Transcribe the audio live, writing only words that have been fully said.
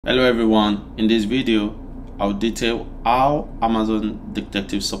Hello everyone, in this video I'll detail how Amazon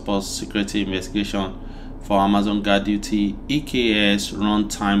Detective supports security investigation for Amazon GuardDuty, EKS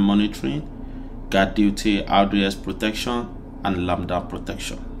runtime monitoring, GuardDuty AWS protection, and Lambda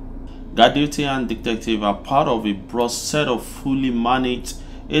protection. GuardDuty and Detective are part of a broad set of fully managed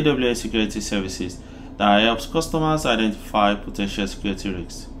AWS security services that helps customers identify potential security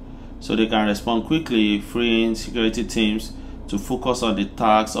risks so they can respond quickly, freeing security teams to focus on the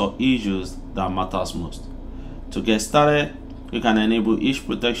tasks or issues that matters most. To get started, you can enable each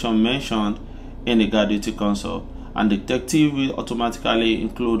protection mentioned in the GuardDuty console, and Detective will automatically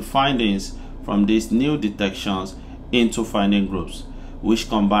include findings from these new detections into finding groups, which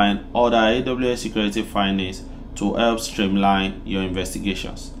combine other AWS security findings to help streamline your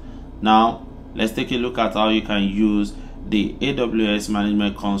investigations. Now, let's take a look at how you can use the AWS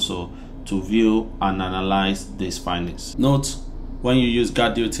Management Console to view and analyze these findings. Note, when you use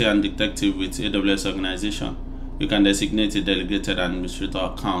GuardDuty and Detective with AWS organization, you can designate a delegated administrator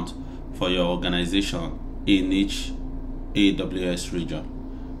account for your organization in each AWS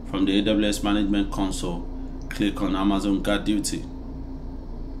region. From the AWS Management Console, click on Amazon GuardDuty.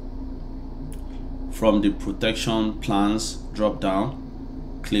 From the Protection Plans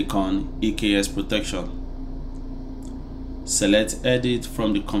drop-down, click on EKS Protection. Select Edit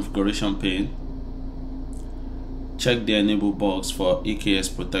from the configuration pane. Check the Enable box for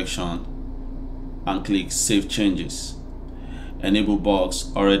EKS protection and click Save Changes. Enable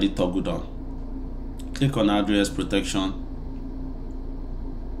box already toggled on. Click on AWS protection.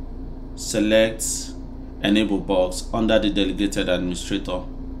 Select Enable box under the delegated administrator.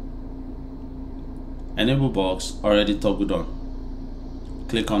 Enable box already toggled on.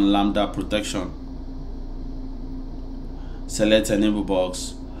 Click on Lambda protection. Select Enable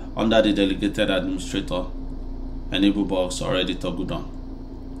box under the delegated administrator. Enable box already toggled on.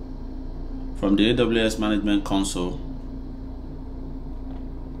 From the AWS Management Console,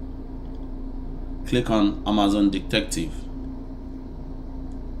 click on Amazon Detective.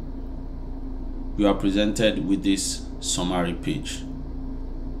 You are presented with this summary page.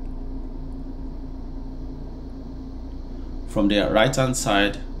 From the right hand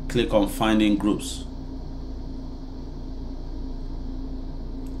side, click on Finding Groups.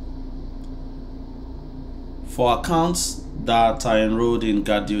 For accounts that are enrolled in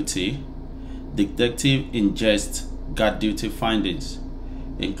GuardDuty, Detective ingests GuardDuty findings,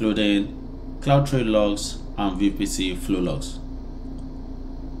 including CloudTrail logs and VPC flow logs.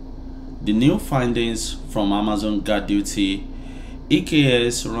 The new findings from Amazon GuardDuty,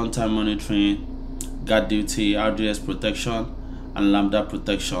 EKS runtime monitoring, GuardDuty AWS protection, and Lambda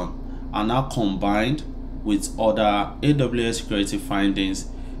protection are now combined with other AWS security findings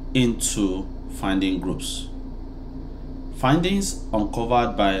into finding groups. Findings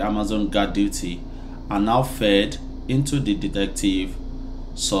uncovered by Amazon GuardDuty are now fed into the Detective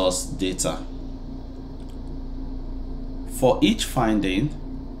source data. For each finding,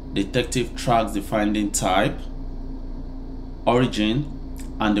 Detective tracks the finding type, origin,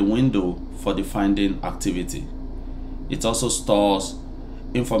 and the window for the finding activity. It also stores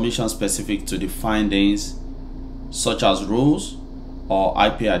information specific to the findings, such as roles or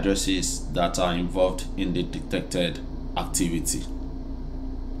IP addresses that are involved in the detected activity.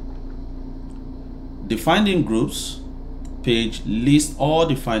 The finding groups page lists all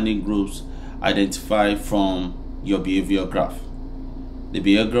the finding groups identified from your behavior graph. The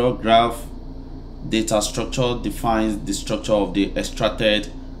behavioral graph data structure defines the structure of the extracted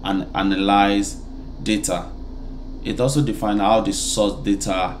and analyzed data. It also defines how the source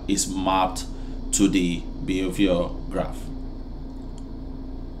data is mapped to the behavior graph.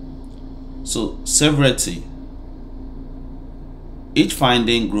 So, severity. Each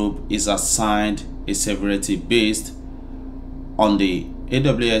finding group is assigned a severity based on the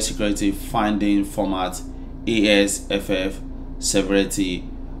AWS Security Finding Format ASFF severity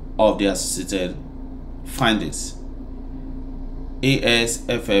of the associated findings.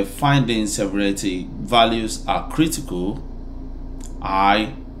 ASFF finding severity values are critical,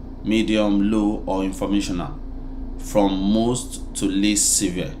 high, medium, low, or informational, from most to least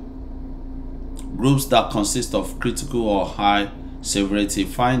severe. Groups that consist of critical or high severity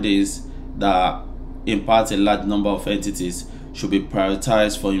findings that impact a large number of entities should be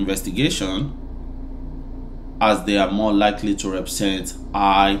prioritized for investigation, as they are more likely to represent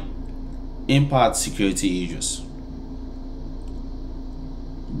high impact security issues.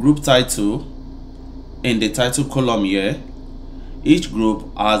 Group title. In the title column here, each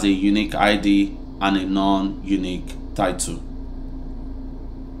group has a unique ID and a non-unique title.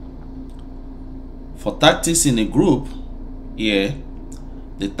 For tactics in a group, here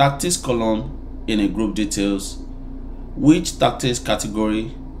the tactics column in a group details which tactics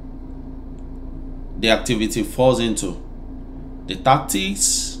category the activity falls into. The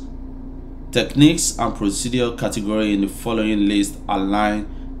tactics, techniques, and procedure category in the following list align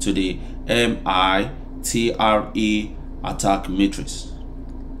to the MITRE attack matrix.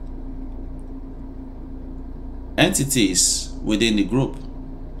 Entities within the group.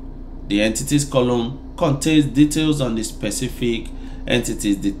 The entities column contains details on the specific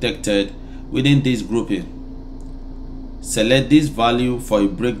entities detected within this grouping. Select this value for a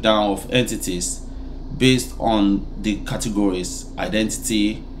breakdown of entities based on the categories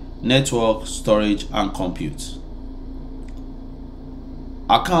identity, network, storage, and compute.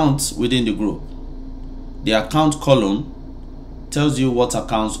 Accounts within the group. The account column tells you what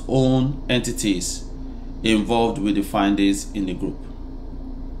accounts own entities involved with the findings in the group.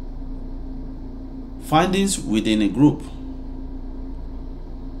 Findings within a group.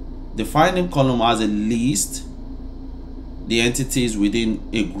 The finding column has a list the entities within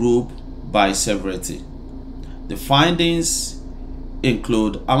a group by severity. The findings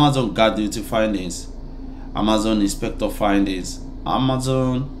include Amazon GuardDuty findings, Amazon Inspector findings,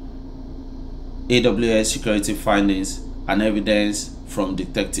 Amazon AWS security findings, and evidence from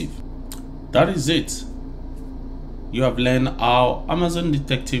detective. That is it. You have learned how Amazon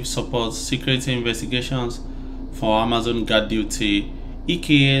Detective supports security investigations for Amazon GuardDuty,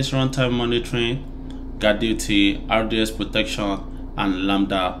 EKS runtime monitoring, GuardDuty, RDS protection, and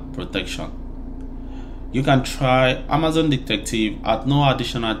Lambda protection. You can try Amazon Detective at no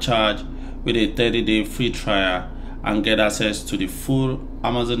additional charge with a 30-day free trial and get access to the full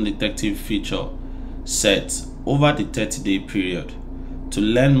Amazon Detective feature set over the 30-day period. To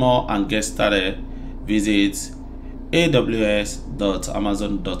learn more and get started, visit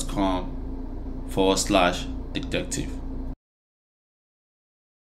aws.amazon.com/detective.